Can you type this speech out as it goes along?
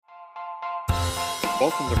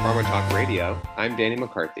Welcome to Pharma Talk Radio. I'm Danny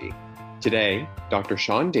McCarthy. Today, Dr.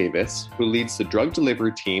 Sean Davis, who leads the drug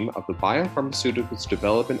delivery team of the Biopharmaceuticals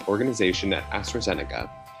Development Organization at AstraZeneca,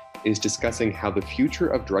 is discussing how the future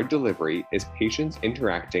of drug delivery is patients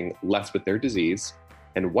interacting less with their disease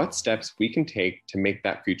and what steps we can take to make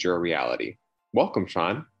that future a reality. Welcome,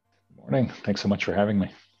 Sean. Good morning. Thanks so much for having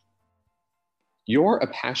me. You're a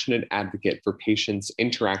passionate advocate for patients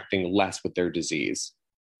interacting less with their disease.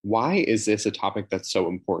 Why is this a topic that's so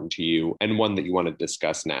important to you and one that you want to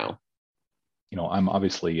discuss now? I'm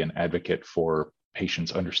obviously an advocate for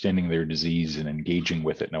patients understanding their disease and engaging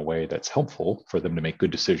with it in a way that's helpful for them to make good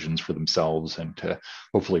decisions for themselves and to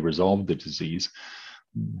hopefully resolve the disease.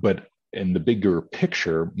 But in the bigger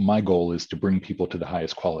picture, my goal is to bring people to the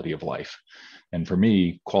highest quality of life. And for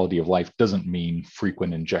me, quality of life doesn't mean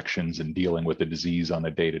frequent injections and dealing with the disease on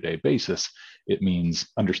a day-to-day basis. It means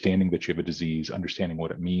understanding that you have a disease, understanding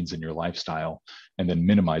what it means in your lifestyle, and then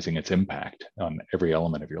minimizing its impact on every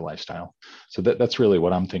element of your lifestyle. So that's really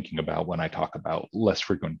what I'm thinking about when I talk about less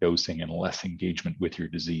frequent dosing and less engagement with your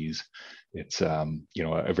disease. It's a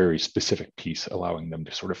very specific piece, allowing them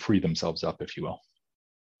to sort of free themselves up, if you will.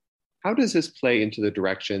 How does this play into the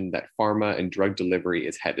direction that pharma and drug delivery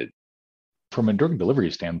is headed? From a drug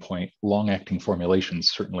delivery standpoint, long-acting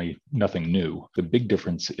formulations, certainly nothing new. The big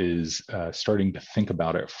difference is starting to think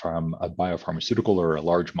about it from a biopharmaceutical or a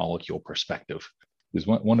large molecule perspective. Because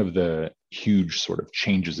one of the huge sort of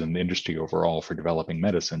changes in the industry overall for developing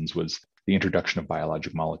medicines was the introduction of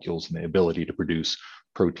biologic molecules and the ability to produce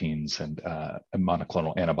proteins and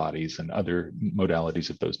monoclonal antibodies and other modalities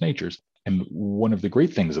of those natures. And one of the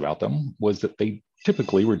great things about them was that they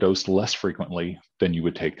typically were dosed less frequently than you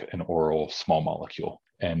would take an oral small molecule.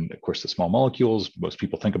 And of course, the small molecules, most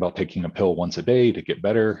people think about taking a pill once a day to get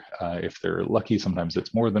better. If they're lucky, sometimes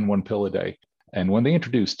it's more than one pill a day. And when they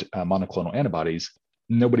introduced monoclonal antibodies,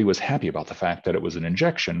 nobody was happy about the fact that it was an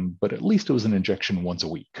injection, but at least it was an injection once a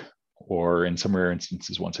week, or in some rare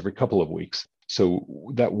instances, once every couple of weeks.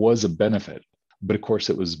 So that was a benefit. But of course,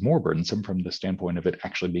 it was more burdensome from the standpoint of it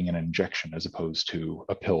actually being an injection as opposed to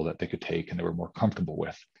a pill that they could take and they were more comfortable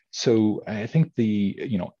with. So I think the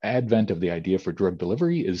advent of the idea for drug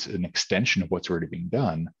delivery is an extension of what's already being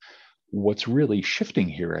done. What's really shifting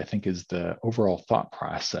here, I think, is the overall thought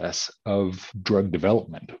process of drug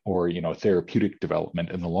development or therapeutic development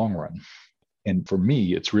in the long run. And for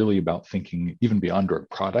me, it's really about thinking even beyond drug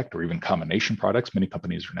product or even combination products. Many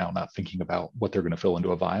companies are now not thinking about what they're going to fill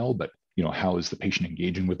into a vial, but how is the patient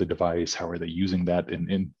engaging with the device? How are they using that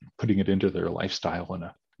and putting it into their lifestyle in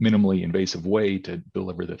a minimally invasive way to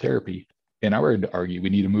deliver the therapy? And I would argue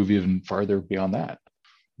we need to move even farther beyond that.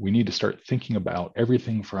 We need to start thinking about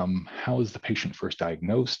everything from how is the patient first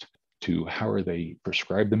diagnosed to how are they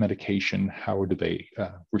prescribed the medication? How do they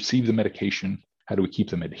receive the medication? How do we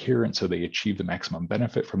keep them adherent so they achieve the maximum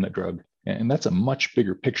benefit from the drug? And that's a much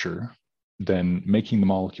bigger picture than making the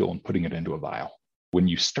molecule and putting it into a vial. When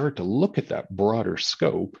you start to look at that broader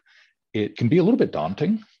scope, it can be a little bit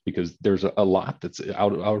daunting because there's a lot that's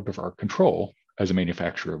out of our control as a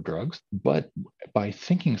manufacturer of drugs. But by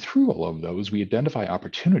thinking through all of those, we identify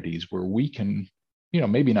opportunities where we can,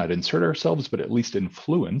 maybe not insert ourselves, but at least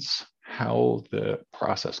influence how the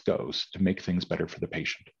process goes to make things better for the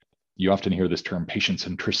patient. You often hear this term patient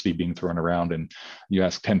centricity being thrown around, and you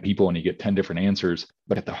ask 10 people and you get 10 different answers.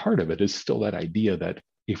 But at the heart of it is still that idea that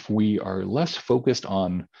if we are less focused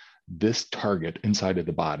on this target inside of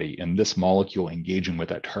the body and this molecule engaging with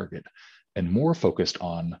that target, and more focused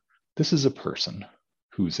on this is a person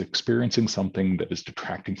who's experiencing something that is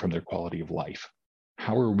detracting from their quality of life,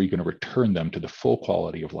 how are we going to return them to the full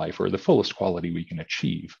quality of life or the fullest quality we can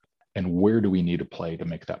achieve? And where do we need to play to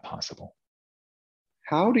make that possible?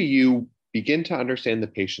 How do you begin to understand the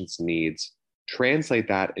patient's needs, translate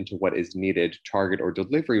that into what is needed target or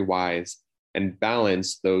delivery-wise, and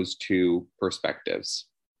balance those two perspectives?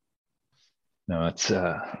 No, it's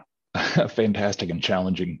a fantastic and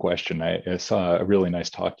challenging question. I saw a really nice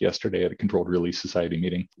talk yesterday at a Controlled Release Society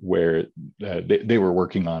meeting where they were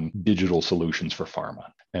working on digital solutions for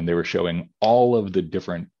pharma. And they were showing all of the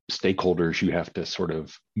different stakeholders you have to sort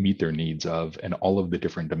of meet their needs of and all of the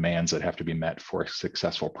different demands that have to be met for a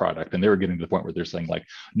successful product. And they were getting to the point where they're saying, like,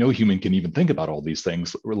 no human can even think about all these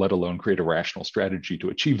things, let alone create a rational strategy to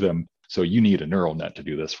achieve them. So you need a neural net to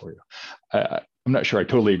do this for you. I'm not sure I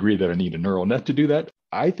totally agree that I need a neural net to do that.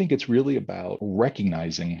 I think it's really about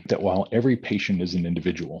recognizing that while every patient is an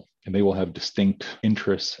individual and they will have distinct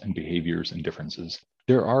interests and behaviors and differences,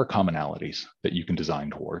 there are commonalities that you can design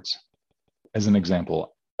towards. As an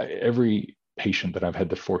example, every patient that I've had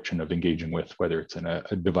the fortune of engaging with, whether it's in a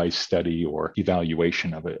device study or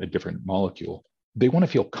evaluation of a different molecule, they want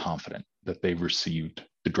to feel confident that they've received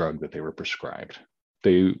the drug that they were prescribed.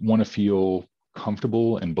 They want to feel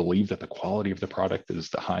comfortable and believe that the quality of the product is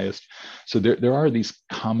the highest. So there are these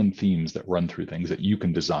common themes that run through things that you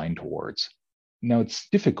can design towards. Now, it's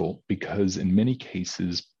difficult because in many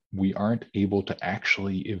cases, we aren't able to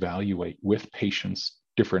actually evaluate with patients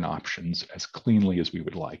different options as cleanly as we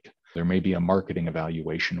would like. There may be a marketing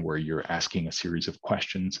evaluation where you're asking a series of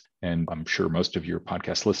questions. And I'm sure most of your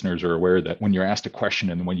podcast listeners are aware that when you're asked a question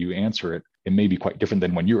and when you answer it, it may be quite different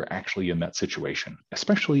than when you're actually in that situation,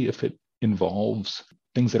 especially if it involves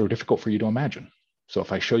things that are difficult for you to imagine. So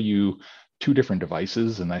if I show you two different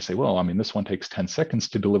devices and I say, well, I mean, this one takes 10 seconds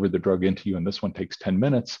to deliver the drug into you and this one takes 10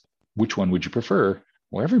 minutes, which one would you prefer?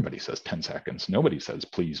 Well, everybody says 10 seconds. Nobody says,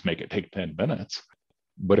 please make it take 10 minutes.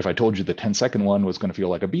 But if I told you the 10-second one was going to feel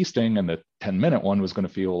like a bee sting and the 10-minute one was going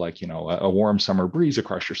to feel like, a warm summer breeze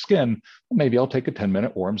across your skin, well, maybe I'll take a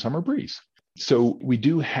 10-minute warm summer breeze. So we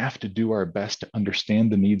do have to do our best to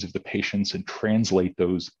understand the needs of the patients and translate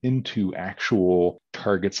those into actual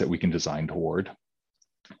targets that we can design toward.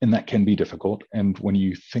 And that can be difficult. And when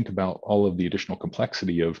you think about all of the additional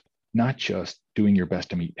complexity of not just doing your best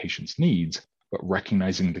to meet patients' needs, but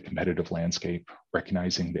recognizing the competitive landscape,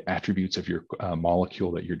 recognizing the attributes of your molecule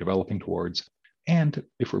that you're developing towards, and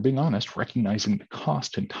if we're being honest, recognizing the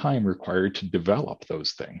cost and time required to develop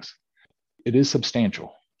those things. It is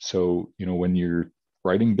substantial. So, when you're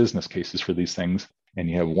writing business cases for these things and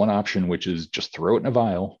you have one option, which is just throw it in a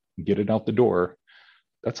vial, get it out the door,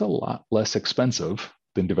 that's a lot less expensive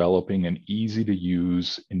than developing an easy to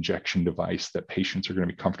use injection device that patients are going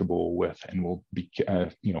to be comfortable with and will be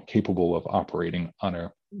capable of operating on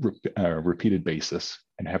a repeated basis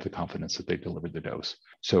and have the confidence that they delivered the dose.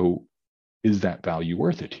 So is that value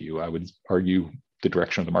worth it to you? I would argue the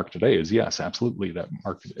direction of the market today is yes, absolutely. That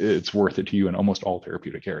market, it's worth it to you in almost all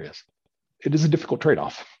therapeutic areas. It is a difficult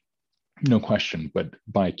trade-off, no question, but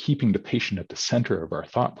by keeping the patient at the center of our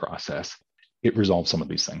thought process, it resolves some of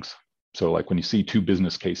these things. So like when you see two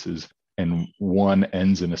business cases and one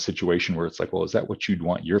ends in a situation where it's like, well, is that what you'd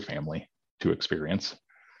want your family to experience?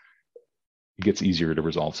 It gets easier to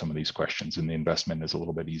resolve some of these questions and the investment is a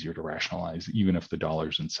little bit easier to rationalize, even if the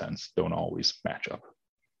dollars and cents don't always match up.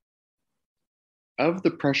 Of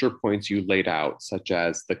the pressure points you laid out, such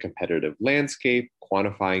as the competitive landscape,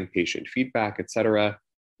 quantifying patient feedback, etc.,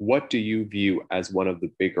 what do you view as one of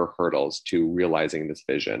the bigger hurdles to realizing this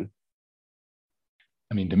vision?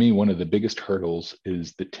 I mean, to me, one of the biggest hurdles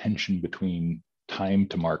is the tension between time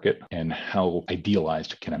to market and how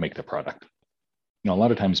idealized can I make the product. A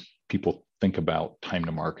lot of times people think about time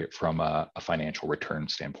to market from a financial return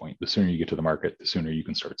standpoint. The sooner you get to the market, the sooner you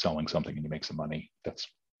can start selling something and you make some money. That's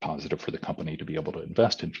positive for the company to be able to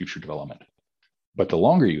invest in future development. But the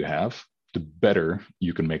longer you have, the better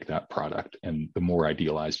you can make that product and the more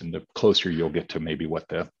idealized and the closer you'll get to maybe what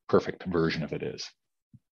the perfect version of it is.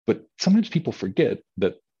 But sometimes people forget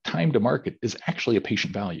that time to market is actually a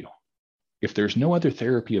patient value. If there's no other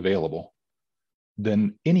therapy available,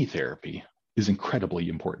 then any therapy is incredibly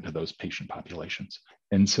important to those patient populations.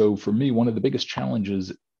 And so for me, one of the biggest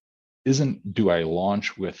challenges isn't do I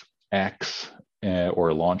launch with X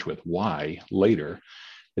or launch with Y later?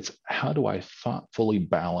 It's how do I thoughtfully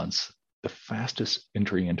balance the fastest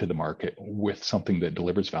entry into the market with something that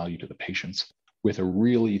delivers value to the patients, with a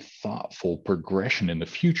really thoughtful progression in the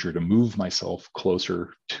future to move myself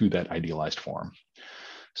closer to that idealized form.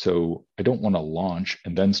 So I don't want to launch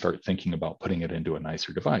and then start thinking about putting it into a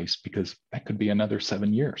nicer device because that could be another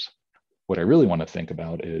 7 years. What I really want to think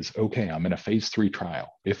about is, okay, I'm in a phase 3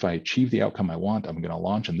 trial. If I achieve the outcome I want, I'm going to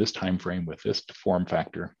launch in this time frame with this form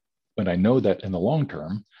factor. But I know that in the long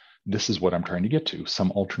term, this is what I'm trying to get to,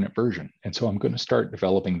 some alternate version. And so I'm going to start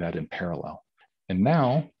developing that in parallel. And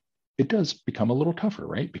now it does become a little tougher,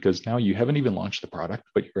 right? Because now you haven't even launched the product,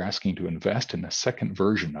 but you're asking to invest in a second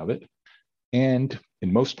version of it. And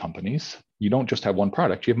in most companies, you don't just have one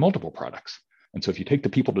product, you have multiple products. And so if you take the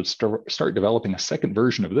people to start developing a second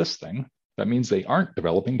version of this thing, that means they aren't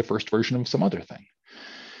developing the first version of some other thing.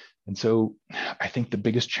 And so I think the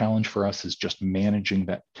biggest challenge for us is just managing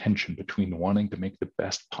that tension between wanting to make the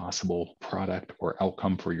best possible product or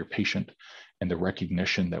outcome for your patient and the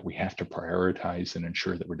recognition that we have to prioritize and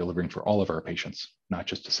ensure that we're delivering for all of our patients, not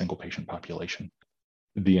just a single patient population.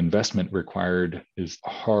 The investment required is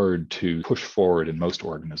hard to push forward in most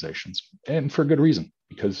organizations, and for good reason,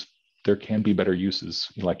 because there can be better uses.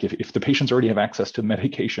 Like if the patients already have access to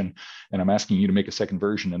medication and I'm asking you to make a second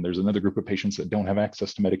version and there's another group of patients that don't have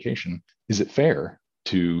access to medication, is it fair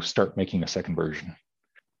to start making a second version?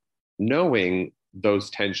 Knowing those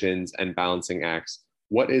tensions and balancing acts,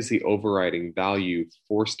 what is the overriding value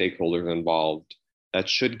for stakeholders involved that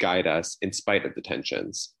should guide us in spite of the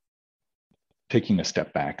tensions? Taking a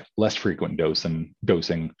step back, less frequent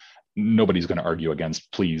dosing, nobody's going to argue against,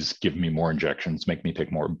 please give me more injections, make me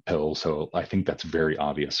take more pills. So I think that's very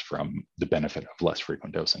obvious from the benefit of less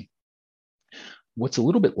frequent dosing. What's a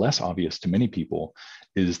little bit less obvious to many people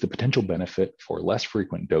is the potential benefit for less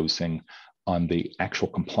frequent dosing on the actual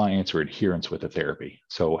compliance or adherence with the therapy.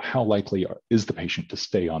 So how likely is the patient to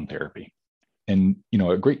stay on therapy? And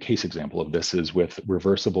a great case example of this is with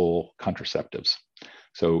reversible contraceptives.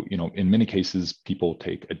 So, in many cases, people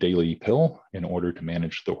take a daily pill in order to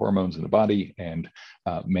manage the hormones in the body and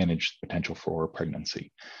manage the potential for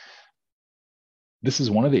pregnancy. This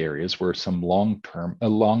is one of the areas where some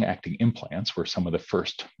long-acting implants were some of the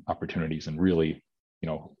first opportunities in really,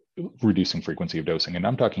 reducing frequency of dosing. And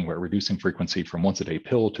I'm talking about reducing frequency from once a day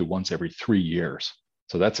pill to once every 3 years.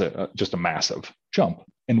 So that's just a massive jump.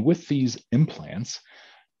 And with these implants,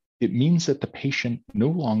 it means that the patient no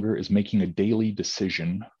longer is making a daily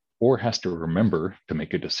decision or has to remember to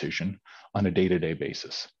make a decision on a day-to-day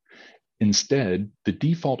basis. Instead, the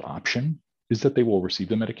default option is that they will receive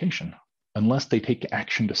the medication unless they take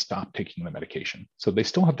action to stop taking the medication. So they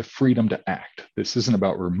still have the freedom to act. This isn't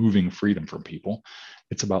about removing freedom from people.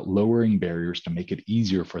 It's about lowering barriers to make it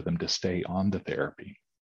easier for them to stay on the therapy.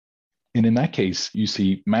 And in that case, you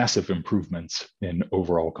see massive improvements in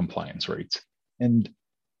overall compliance rates. And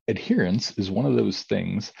adherence is one of those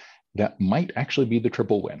things that might actually be the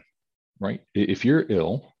triple win, right? If you're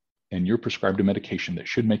ill and you're prescribed a medication that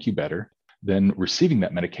should make you better, then receiving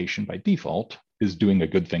that medication by default is doing a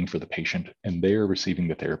good thing for the patient, and they're receiving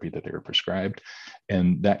the therapy that they're prescribed,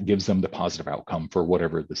 and that gives them the positive outcome for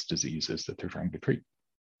whatever this disease is that they're trying to treat.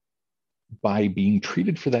 By being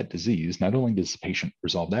treated for that disease, not only does the patient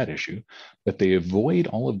resolve that issue, but they avoid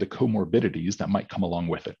all of the comorbidities that might come along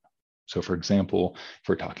with it. So for example, if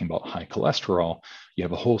we're talking about high cholesterol, you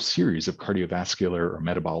have a whole series of cardiovascular or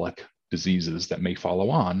metabolic diseases that may follow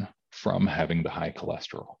on from having the high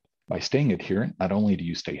cholesterol. By staying adherent, not only do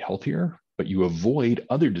you stay healthier, but you avoid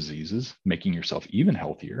other diseases, making yourself even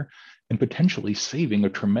healthier and potentially saving a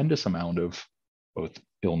tremendous amount of both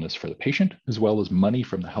illness for the patient, as well as money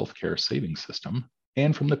from the healthcare savings system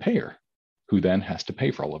and from the payer, who then has to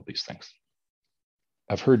pay for all of these things.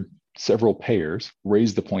 I've heard several payers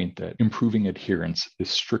raise the point that improving adherence is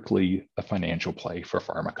strictly a financial play for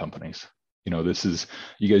pharma companies. This is,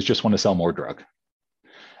 you guys just want to sell more drug.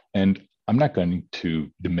 And I'm not going to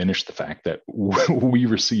diminish the fact that we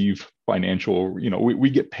receive financial, we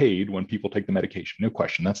get paid when people take the medication. No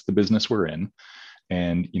question. That's the business we're in.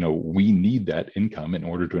 And, we need that income in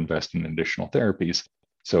order to invest in additional therapies.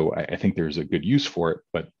 So I think there's a good use for it.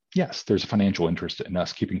 But yes, there's a financial interest in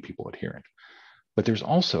us keeping people adherent. But there's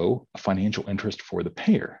also a financial interest for the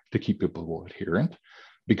payer to keep people adherent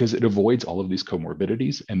because it avoids all of these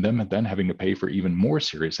comorbidities and them then having to pay for even more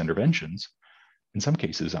serious interventions. In some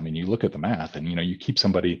cases, you look at the math and, you keep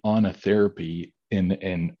somebody on a therapy in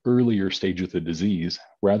an earlier stage of the disease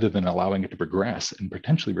rather than allowing it to progress and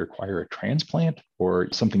potentially require a transplant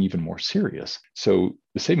or something even more serious. So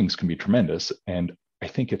the savings can be tremendous. And I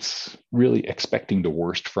think it's really expecting the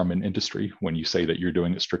worst from an industry when you say that you're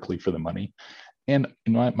doing it strictly for the money. And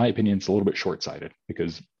in my opinion, it's a little bit short-sighted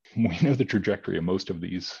because we know the trajectory of most of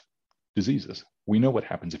these diseases. We know what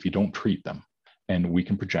happens if you don't treat them. And we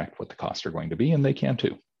can project what the costs are going to be, and they can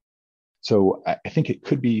too. So I think it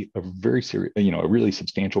could be a very serious, a really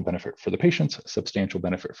substantial benefit for the patients, a substantial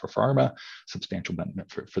benefit for pharma, substantial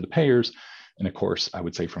benefit for the payers. And of course, I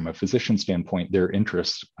would say from a physician standpoint, their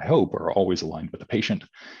interests, I hope, are always aligned with the patient.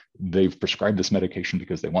 They've prescribed this medication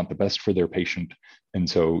because they want the best for their patient. And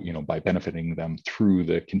so, by benefiting them through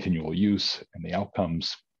the continual use and the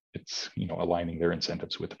outcomes, it's, aligning their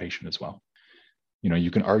incentives with the patient as well.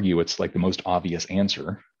 You can argue it's like the most obvious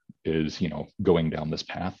answer is, going down this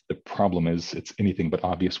path. The problem is it's anything but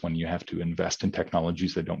obvious when you have to invest in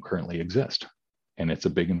technologies that don't currently exist. And it's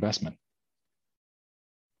a big investment.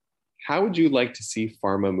 How would you like to see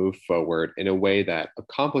pharma move forward in a way that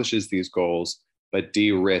accomplishes these goals, but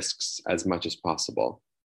de-risks as much as possible?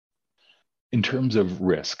 In terms of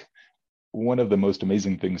risk, one of the most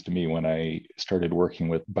amazing things to me when I started working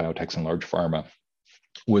with biotechs and large pharma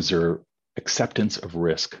was their acceptance of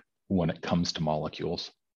risk when it comes to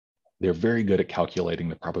molecules. They're very good at calculating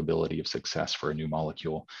the probability of success for a new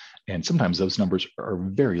molecule. And sometimes those numbers are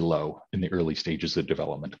very low in the early stages of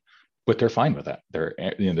development, but they're fine with that.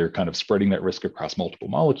 They're kind of spreading that risk across multiple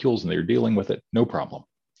molecules and they're dealing with it, no problem.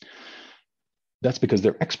 That's because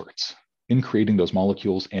they're experts in creating those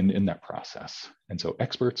molecules and in that process. And so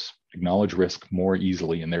experts acknowledge risk more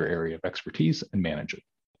easily in their area of expertise and manage it.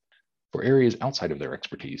 For areas outside of their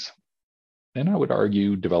expertise, And I would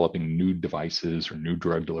argue developing new devices or new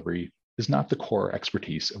drug delivery is not the core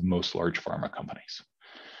expertise of most large pharma companies.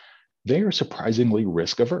 They are surprisingly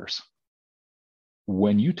risk averse.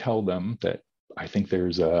 When you tell them that I think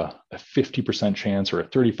there's a 50% chance or a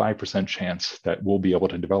 35% chance that we'll be able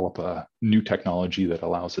to develop a new technology that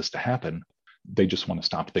allows this to happen, they just want to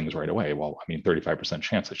stop things right away. Well, I mean, 35%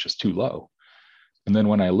 chance, it's just too low. And then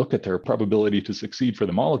when I look at their probability to succeed for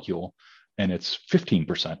the molecule and it's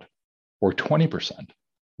 15% or 20%, I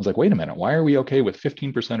was like, wait a minute, why are we okay with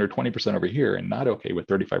 15% or 20% over here and not okay with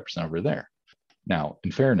 35% over there? Now,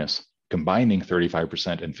 in fairness, combining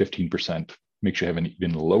 35% and 15% makes you have an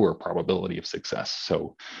even lower probability of success.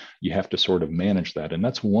 So you have to sort of manage that. And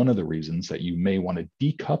that's one of the reasons that you may want to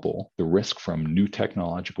decouple the risk from new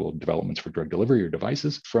technological developments for drug delivery or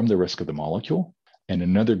devices from the risk of the molecule. And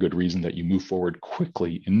another good reason that you move forward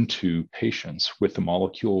quickly into patients with the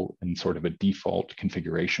molecule in sort of a default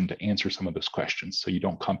configuration to answer some of those questions so you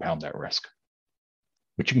don't compound that risk.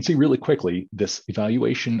 But you can see really quickly, this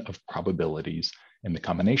evaluation of probabilities and the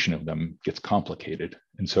combination of them gets complicated.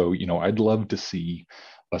 And so, I'd love to see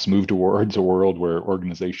us move towards a world where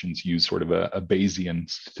organizations use sort of a Bayesian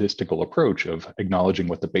statistical approach of acknowledging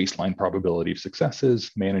what the baseline probability of success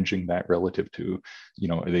is, managing that relative to,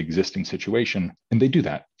 the existing situation. And they do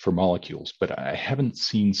that for molecules, but I haven't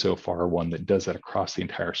seen so far one that does that across the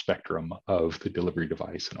entire spectrum of the delivery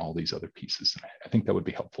device and all these other pieces. I think that would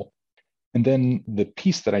be helpful. And then the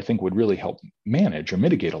piece that I think would really help manage or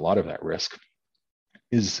mitigate a lot of that risk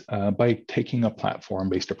is by taking a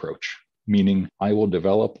platform-based approach, meaning I will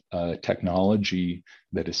develop a technology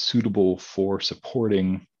that is suitable for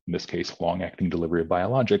supporting, in this case, long-acting delivery of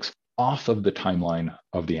biologics off of the timeline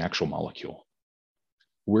of the actual molecule.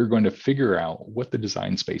 We're going to figure out what the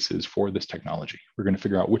design space is for this technology. We're going to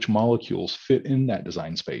figure out which molecules fit in that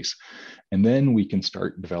design space, and then we can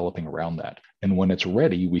start developing around that. And when it's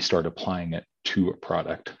ready, we start applying it to a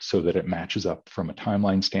product so that it matches up from a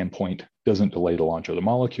timeline standpoint, doesn't delay the launch of the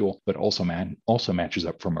molecule, but also matches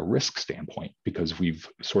up from a risk standpoint, because we've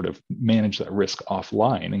sort of managed that risk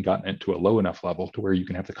offline and gotten it to a low enough level to where you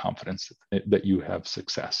can have the confidence that you have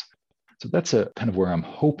success. So that's a kind of where I'm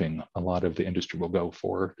hoping a lot of the industry will go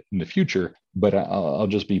for in the future. But I'll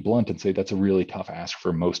just be blunt and say that's a really tough ask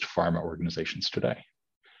for most pharma organizations today.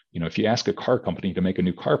 If you ask a car company to make a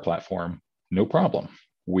new car platform, no problem.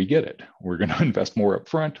 We get it. We're going to invest more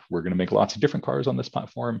upfront. We're going to make lots of different cars on this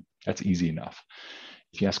platform. That's easy enough.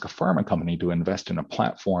 If you ask a pharma company to invest in a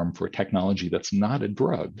platform for a technology that's not a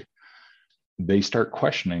drug, they start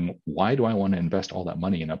questioning, why do I want to invest all that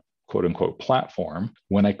money in a quote unquote platform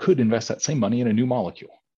when I could invest that same money in a new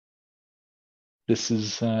molecule? This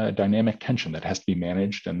is a dynamic tension that has to be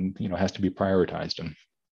managed and has to be prioritized.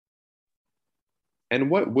 And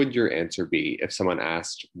what would your answer be if someone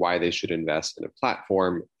asked why they should invest in a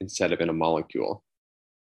platform instead of in a molecule?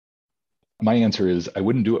 My answer is I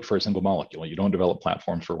wouldn't do it for a single molecule. You don't develop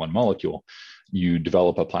platforms for one molecule. You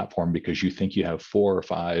develop a platform because you think you have 4 or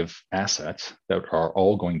 5 assets that are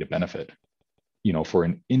all going to benefit. For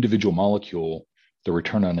an individual molecule, the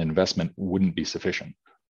return on investment wouldn't be sufficient.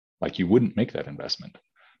 Like, you wouldn't make that investment.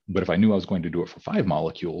 But if I knew I was going to do it for 5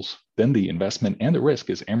 molecules, then the investment and the risk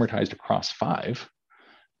is amortized across 5.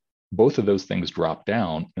 Both of those things drop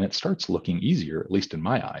down and it starts looking easier, at least in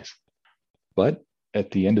my eyes. But at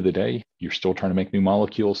the end of the day, you're still trying to make new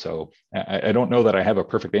molecules. So I don't know that I have a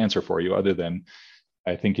perfect answer for you, other than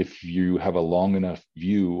I think if you have a long enough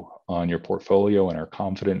view on your portfolio and are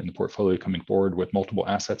confident in the portfolio coming forward with multiple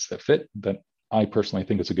assets that fit, then I personally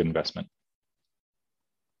think it's a good investment.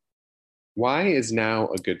 Why is now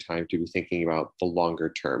a good time to be thinking about the longer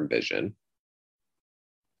term vision?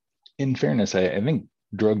 In fairness, I think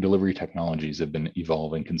drug delivery technologies have been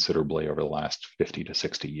evolving considerably over the last 50 to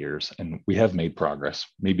 60 years, and we have made progress,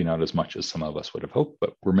 maybe not as much as some of us would have hoped,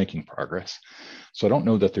 but we're making progress. So I don't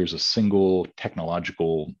know that there's a single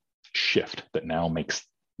technological shift that now makes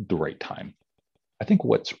the right time. I think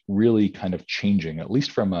what's really kind of changing, at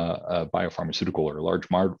least from a biopharmaceutical or a large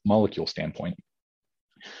molecule standpoint,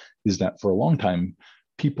 is that for a long time,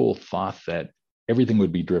 people thought that everything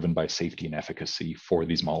would be driven by safety and efficacy for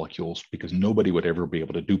these molecules, because nobody would ever be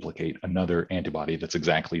able to duplicate another antibody that's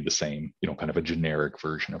exactly the same, kind of a generic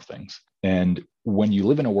version of things. And when you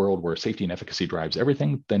live in a world where safety and efficacy drives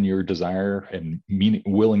everything, then your desire and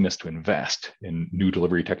willingness to invest in new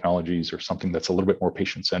delivery technologies or something that's a little bit more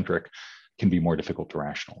patient-centric can be more difficult to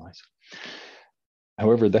rationalize.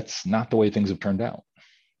 However, that's not the way things have turned out.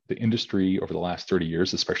 The industry over the last 30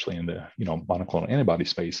 years, especially in the monoclonal antibody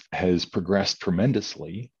space, has progressed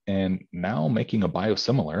tremendously. And now making a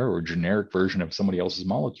biosimilar or generic version of somebody else's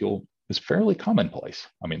molecule is fairly commonplace.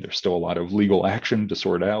 I mean, there's still a lot of legal action to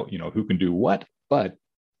sort out, who can do what, but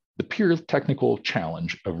the pure technical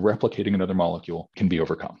challenge of replicating another molecule can be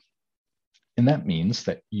overcome. And that means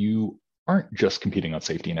that you aren't just competing on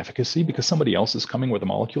safety and efficacy because somebody else is coming with a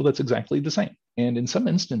molecule that's exactly the same. And in some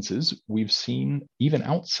instances, we've seen, even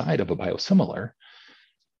outside of a biosimilar,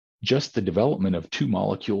 just the development of two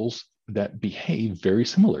molecules that behave very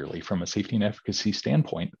similarly from a safety and efficacy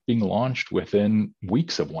standpoint being launched within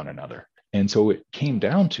weeks of one another. And so it came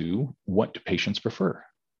down to, what do patients prefer?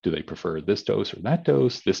 Do they prefer this dose or that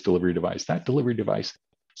dose, this delivery device, that delivery device?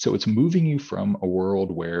 So it's moving you from a world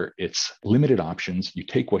where it's limited options, you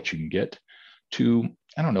take what you can get, to,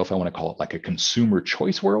 I don't know if I want to call it like a consumer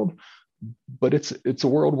choice world, but it's a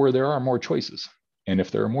world where there are more choices. And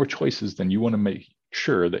if there are more choices, then you want to make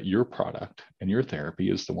sure that your product and your therapy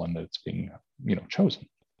is the one that's being, chosen.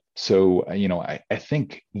 So, I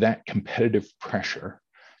think that competitive pressure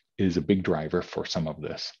is a big driver for some of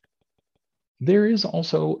this. There is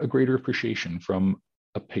also a greater appreciation from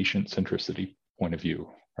a patient centricity point of view,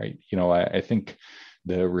 right? I think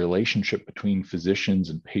the relationship between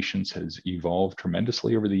physicians and patients has evolved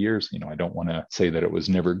tremendously over the years. I don't want to say that it was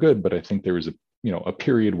never good, but I think there was a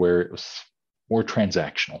period where it was more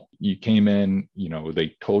transactional. You came in,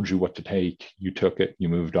 they told you what to take, you took it, you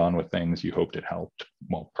moved on with things, you hoped it helped.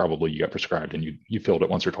 Well, probably you got prescribed and you filled it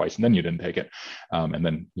once or twice and then you didn't take it. And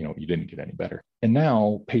then, you didn't get any better. And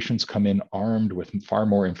now patients come in armed with far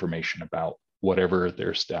more information about whatever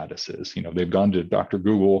their status is. They've gone to Dr.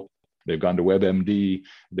 Google, they've gone to WebMD,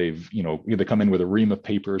 they've, either come in with a ream of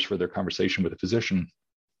papers for their conversation with a physician.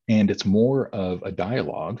 And it's more of a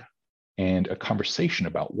dialogue and a conversation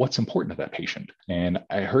about what's important to that patient. And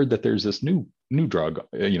I heard that there's this new drug,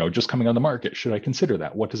 just coming on the market. Should I consider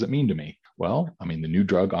that? What does it mean to me? Well, the new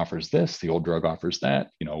drug offers this, the old drug offers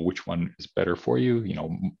that, which one is better for you?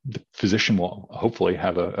 The physician will hopefully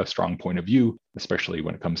have a strong point of view, especially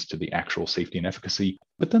when it comes to the actual safety and efficacy.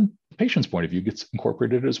 But then the patient's point of view gets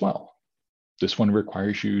incorporated as well. This one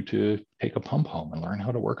requires you to take a pump home and learn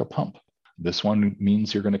how to work a pump. This one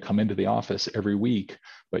means you're going to come into the office every week,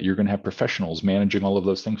 but you're going to have professionals managing all of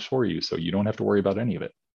those things for you, so you don't have to worry about any of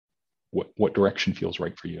it. What direction feels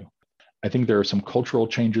right for you? I think there are some cultural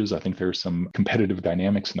changes. I think there are some competitive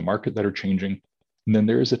dynamics in the market that are changing. And then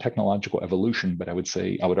there is a technological evolution, but I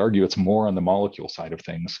would argue it's more on the molecule side of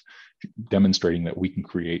things, demonstrating that we can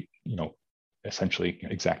create, essentially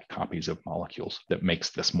exact copies of molecules that makes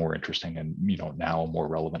this more interesting and, now a more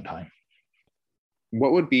relevant time.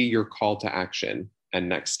 What would be your call to action and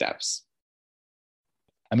next steps?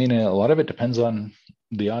 A lot of it depends on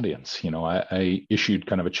the audience. I issued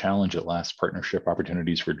kind of a challenge at last Partnership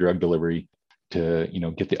Opportunities for Drug Delivery to,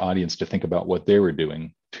 get the audience to think about what they were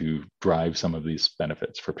doing to drive some of these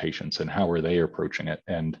benefits for patients and how are they approaching it.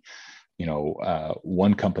 And,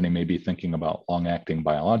 one company may be thinking about long-acting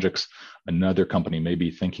biologics. Another company may be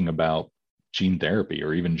thinking about gene therapy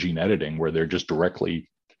or even gene editing, where they're just directly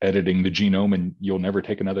editing the genome and you'll never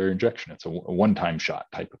take another injection. It's a one-time shot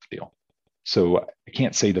type of deal. So I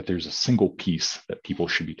can't say that there's a single piece that people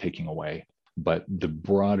should be taking away, but the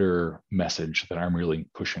broader message that I'm really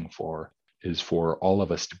pushing for is for all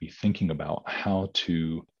of us to be thinking about how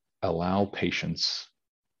to allow patients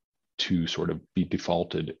to sort of be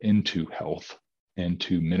defaulted into health and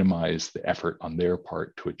to minimize the effort on their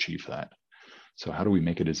part to achieve that. So how do we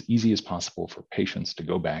make it as easy as possible for patients to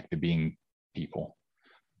go back to being people?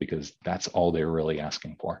 Because that's all they're really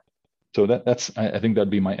asking for. So I think that'd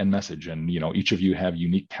be my end message. And, each of you have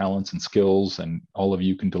unique talents and skills and all of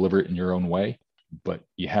you can deliver it in your own way, but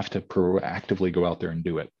you have to proactively go out there and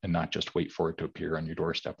do it and not just wait for it to appear on your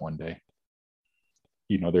doorstep one day.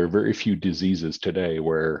 There are very few diseases today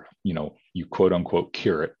where, you quote unquote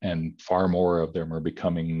cure it, and far more of them are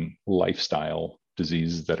becoming lifestyle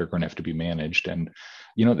diseases that are going to have to be managed. And,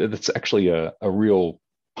 that's actually a real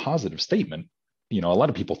positive statement. A lot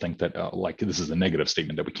of people think that this is a negative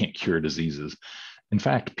statement that we can't cure diseases. In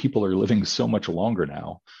fact, people are living so much longer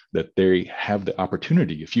now that they have the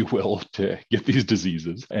opportunity, if you will, to get these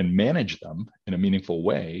diseases and manage them in a meaningful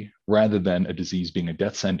way, rather than a disease being a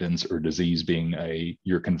death sentence or disease being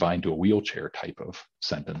you're confined to a wheelchair type of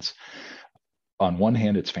sentence. On one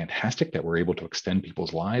hand, it's fantastic that we're able to extend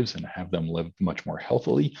people's lives and have them live much more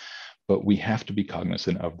healthily, but we have to be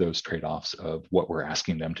cognizant of those trade-offs of what we're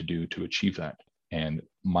asking them to do to achieve that. And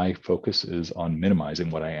my focus is on minimizing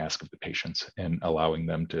what I ask of the patients and allowing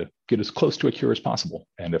them to get as close to a cure as possible.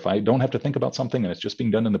 And if I don't have to think about something and it's just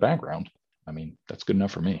being done in the background, that's good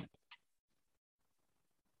enough for me.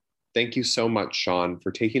 Thank you so much, Sean,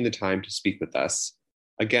 for taking the time to speak with us.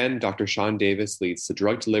 Again, Dr. Sean Davis leads the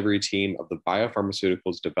drug delivery team of the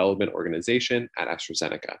Biopharmaceuticals Development Organization at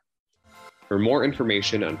AstraZeneca. For more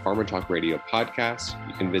information on Pharma Talk Radio podcasts,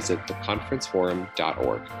 you can visit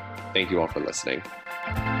theconferenceforum.org. Thank you all for listening.